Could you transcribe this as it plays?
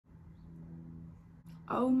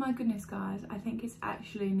Oh my goodness, guys, I think it's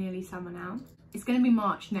actually nearly summer now. It's going to be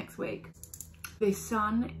March next week. The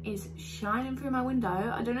sun is shining through my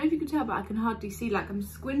window. I don't know if you can tell, but I can hardly see, like I'm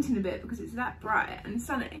squinting a bit because it's that bright and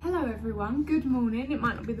sunny. Hello everyone, good morning. It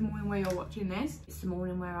might not be the morning where you're watching this. It's the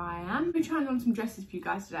morning where I am. I've been trying on some dresses for you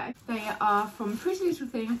guys today. They are from Pretty Little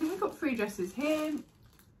Thing. I think we've got 3 dresses here.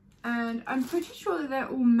 And I'm pretty sure that they're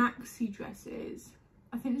all maxi dresses.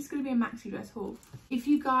 I think this is going to be a maxi dress haul. If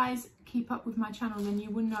you guys keep up with my channel, then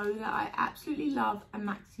you will know that I absolutely love a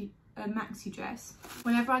maxi dress.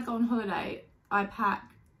 Whenever I go on holiday, I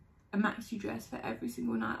pack a maxi dress for every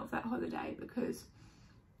single night of that holiday because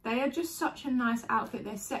they are just such a nice outfit.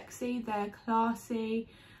 They're sexy, they're classy.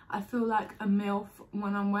 I feel like a MILF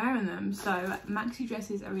when I'm wearing them. So maxi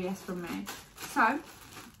dresses are a yes from me. So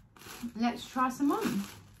let's try some on.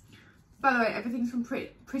 By the way, everything's from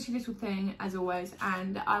Pretty Little Thing as always,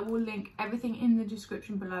 and I will link everything in the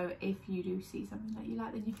description below. If you do see something that you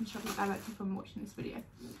like, then you can shop it directly from watching this video.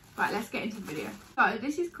 Right, let's get into the video. So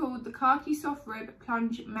this is called the Khaki Soft Rib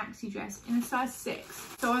Plunge Maxi Dress in a size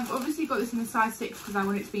 6. So I've obviously got this in a size 6 because I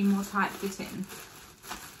want it to be more tight fitting.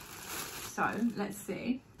 So let's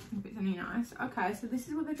see if it's any nice. Okay, so this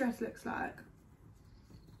is what the dress looks like.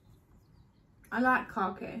 I like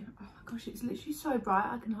khaki. Oh my gosh, it's literally so bright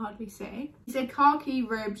I can hardly see. It's a khaki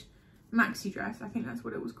ribbed maxi dress. I think that's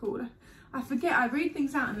what it was called. I forget, I read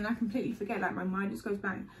things out and then I completely forget, like my mind just goes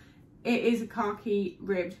blank. It is a khaki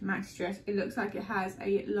ribbed maxi dress. It looks like it has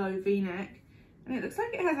a low v-neck and it looks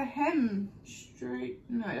like it has a hem straight.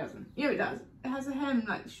 No, it doesn't. Yeah, it does. It has a hem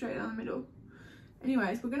like straight down the middle.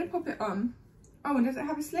 Anyways, we're gonna pop it on. Oh, and does it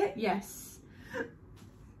have a slit? Yes.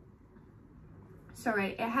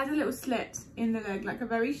 Sorry, it has a little slit in the leg, like a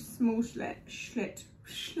very small slit.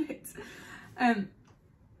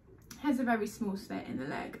 Has a very small slit in the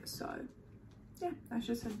leg. So yeah, that's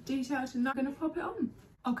just a detail to not gonna pop it on.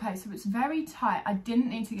 Okay, so it's very tight. I didn't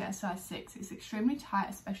need to get a size 6. It's extremely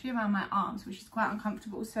tight, especially around my arms, which is quite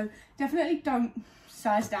uncomfortable. So definitely don't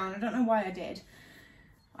size down. I don't know why I did.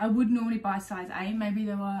 I would normally buy size 8, maybe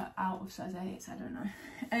they were out of size 8s, I don't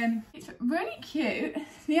know. It's really cute.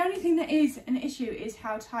 The only thing that is an issue is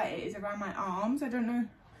how tight it is around my arms. I don't know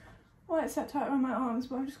why it's that tight around my arms,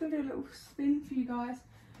 but I'm just going to do a little spin for you guys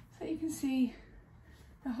so you can see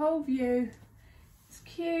the whole view. It's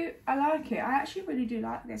cute, I like it. I actually really do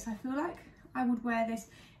like this. I feel like I would wear this.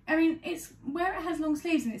 I mean, it's where it has long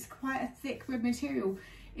sleeves and it's quite a thick rib material.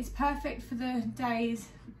 It's perfect for the days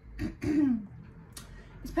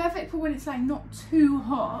it's perfect for when it's like not too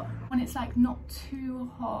hot,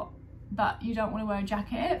 but you don't want to wear a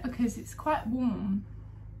jacket because it's quite warm.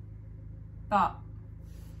 But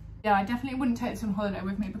yeah, I definitely wouldn't take this on holiday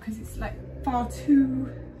with me because it's like far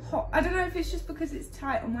too hot. I don't know if it's just because it's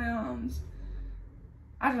tight on my arms.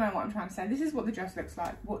 I don't know what I'm trying to say. This is what the dress looks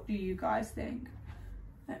like. What do you guys think?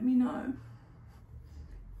 Let me know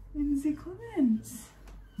in the comments.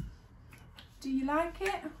 Do you like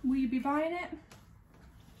it? Will you be buying it?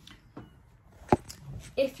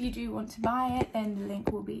 If you do want to buy it, then the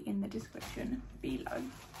link will be in the description below.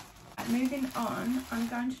 And moving on, I'm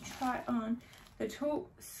going to try on the Tall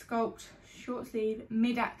Sculpt short sleeve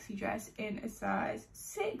mid-axi dress in a size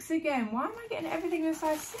 6 again. Why am I getting everything in a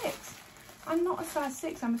size 6? I'm not a size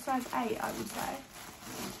 6, I'm a size 8, I would say.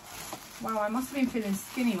 Wow, I must have been feeling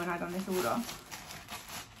skinny when I done this order.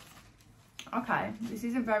 Okay, this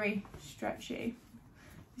is a very stretchy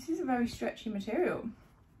material.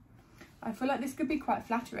 I feel like this could be quite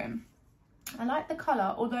flattering. I like the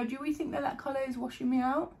colour, although do we think that that colour is washing me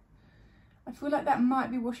out? I feel like that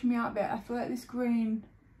might be washing me out a bit. I feel like this green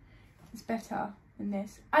is better than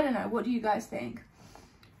this. I don't know, what do you guys think?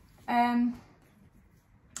 I'm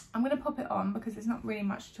going to pop it on because there's not really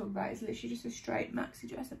much to talk about. It's literally just a straight maxi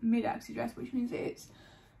dress, mid-axi dress, which means it's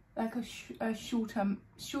like a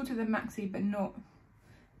shorter than maxi, but not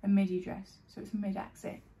a midi dress. So it's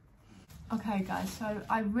mid-axi. Okay guys, so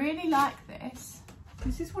I really like this.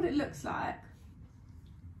 This is what it looks like.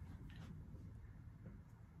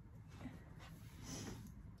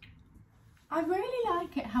 I really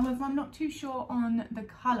like it, however I'm not too sure on the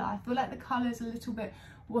colour. I feel like the colour is a little bit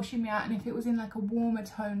washing me out, and if it was in like a warmer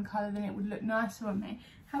tone colour then it would look nicer on me.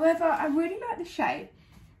 However, I really like the shape.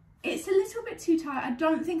 It's a little bit too tight. I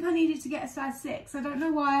don't think I needed to get a size 6. I don't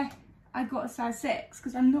know why I got a size 6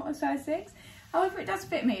 because I'm not a size 6. However, it does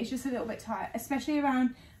fit me. It's just a little bit tight, especially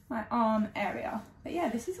around my arm area. But yeah,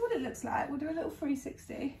 this is what it looks like. We'll do a little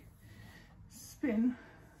 360 spin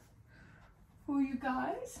for you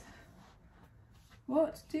guys.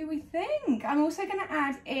 What do we think? I'm also going to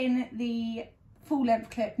add in the full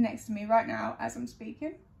length clip next to me right now as I'm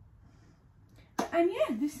speaking. And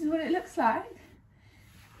yeah, this is what it looks like.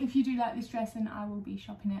 if you do like this dress, then I will be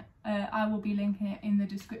shopping it. I will be linking it in the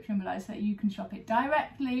description below so that you can shop it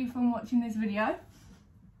directly from watching this video.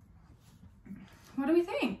 What do we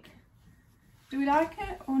think? Do we like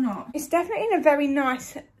it or not? It's definitely in a very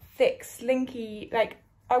nice, thick, slinky, like,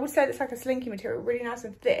 I would say it's like a slinky material, really nice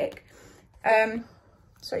and thick.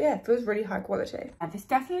 So yeah, it feels really high quality. And this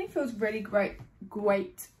definitely feels really great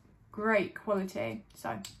quality.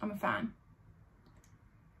 So I'm a fan.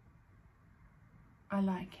 I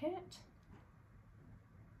like it.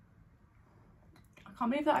 I can't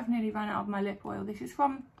believe that I've nearly run out of my lip oil. This is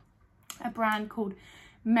from a brand called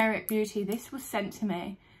Merit Beauty. This was sent to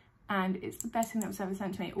me and it's the best thing that was ever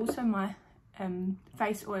sent to me. Also my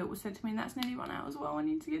face oil was sent to me and that's nearly run out as well. I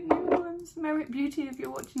need to get new ones. Merit Beauty, if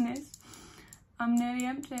you're watching this, I'm nearly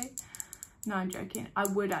empty. No, I'm joking. I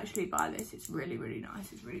would actually buy this. It's really, really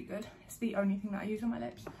nice. It's really good. It's the only thing that I use on my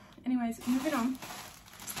lips. Anyways, moving on.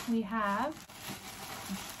 We have,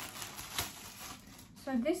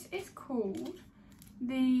 so this is called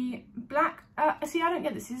the black, see, I don't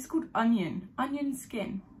get this. This is called Onion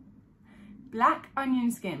Skin. Black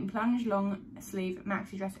Onion Skin plunge long sleeve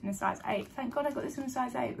maxi dress in a size 8. Thank God I got this in a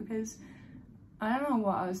size 8 because I don't know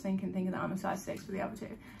what I was thinking that I'm a size 6 for the other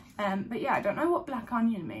two. But yeah, I don't know what black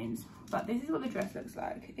onion means, but this is what the dress looks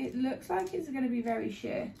like. It looks like it's going to be very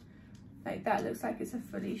sheer. Like that looks like it's a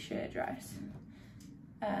fully sheer dress.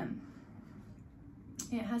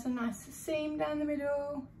 It has a nice seam down the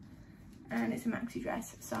middle and it's a maxi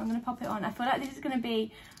dress. So I'm going to pop it on. I feel like this is going to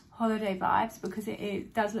be holiday vibes because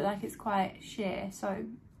it does look like it's quite sheer. So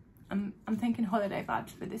I'm thinking holiday vibes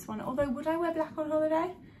for this one. Although, would I wear black on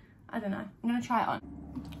holiday? I don't know. I'm going to try it on.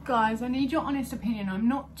 Guys, I need your honest opinion. I'm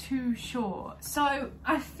not too sure. So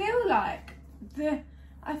I feel like the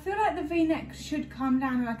V-neck should come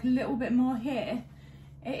down like a little bit more here.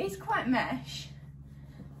 It is quite mesh.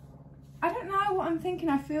 I don't know what I'm thinking.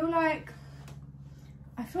 I feel like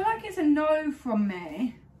it's a no from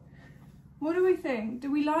me. What do we think?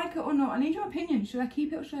 Do we like it or not? I need your opinion. Should I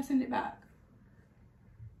keep it or should I send it back?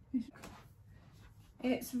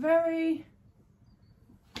 It's very,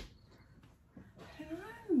 I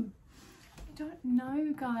don't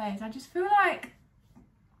know, guys. I just feel like,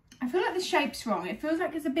 the shape's wrong. It feels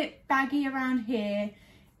like it's a bit baggy around here.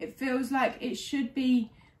 It feels like it should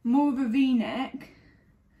be more of a V-neck.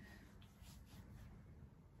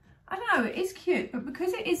 I don't know, it is cute, but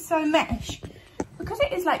because it is so mesh, because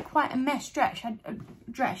it is like quite a mesh dress, I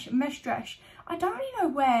don't really know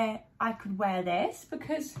where I could wear this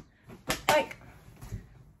because, like,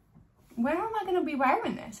 where am I going to be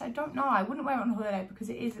wearing this? I don't know. I wouldn't wear it on holiday because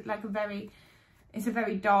it is like it's a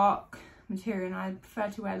very dark material and I prefer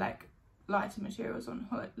to wear like lighter materials on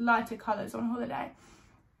lighter colours on holiday.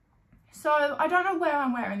 So I don't know where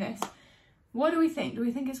I'm wearing this. What do we think? Do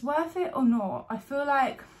we think it's worth it or not? I feel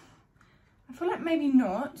like maybe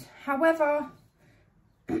not. However,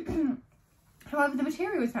 the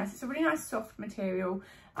material is nice. It's a really nice soft material.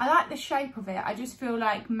 I like the shape of it. I just feel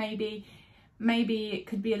like maybe it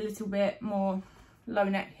could be a little bit more low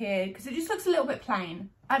neck here because it just looks a little bit plain.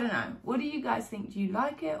 I don't know. What do you guys think? Do you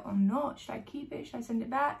like it or not? Should I keep it? Should I send it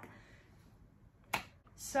back?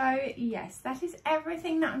 So yes, that is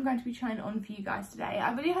everything that I'm going to be trying on for you guys today.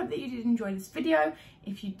 I really hope that you did enjoy this video.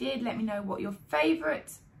 If you did, let me know what your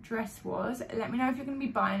favourite dress was. Let me know if you're going to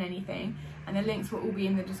be buying anything and the links will all be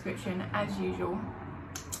in the description as usual.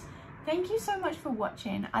 Thank you so much for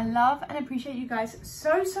watching. I love and appreciate you guys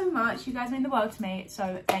so much. You guys mean the world to me,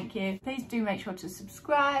 so thank you. Please do make sure to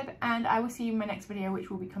subscribe and I will see you in my next video, which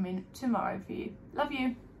will be coming tomorrow for you. Love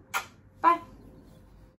you.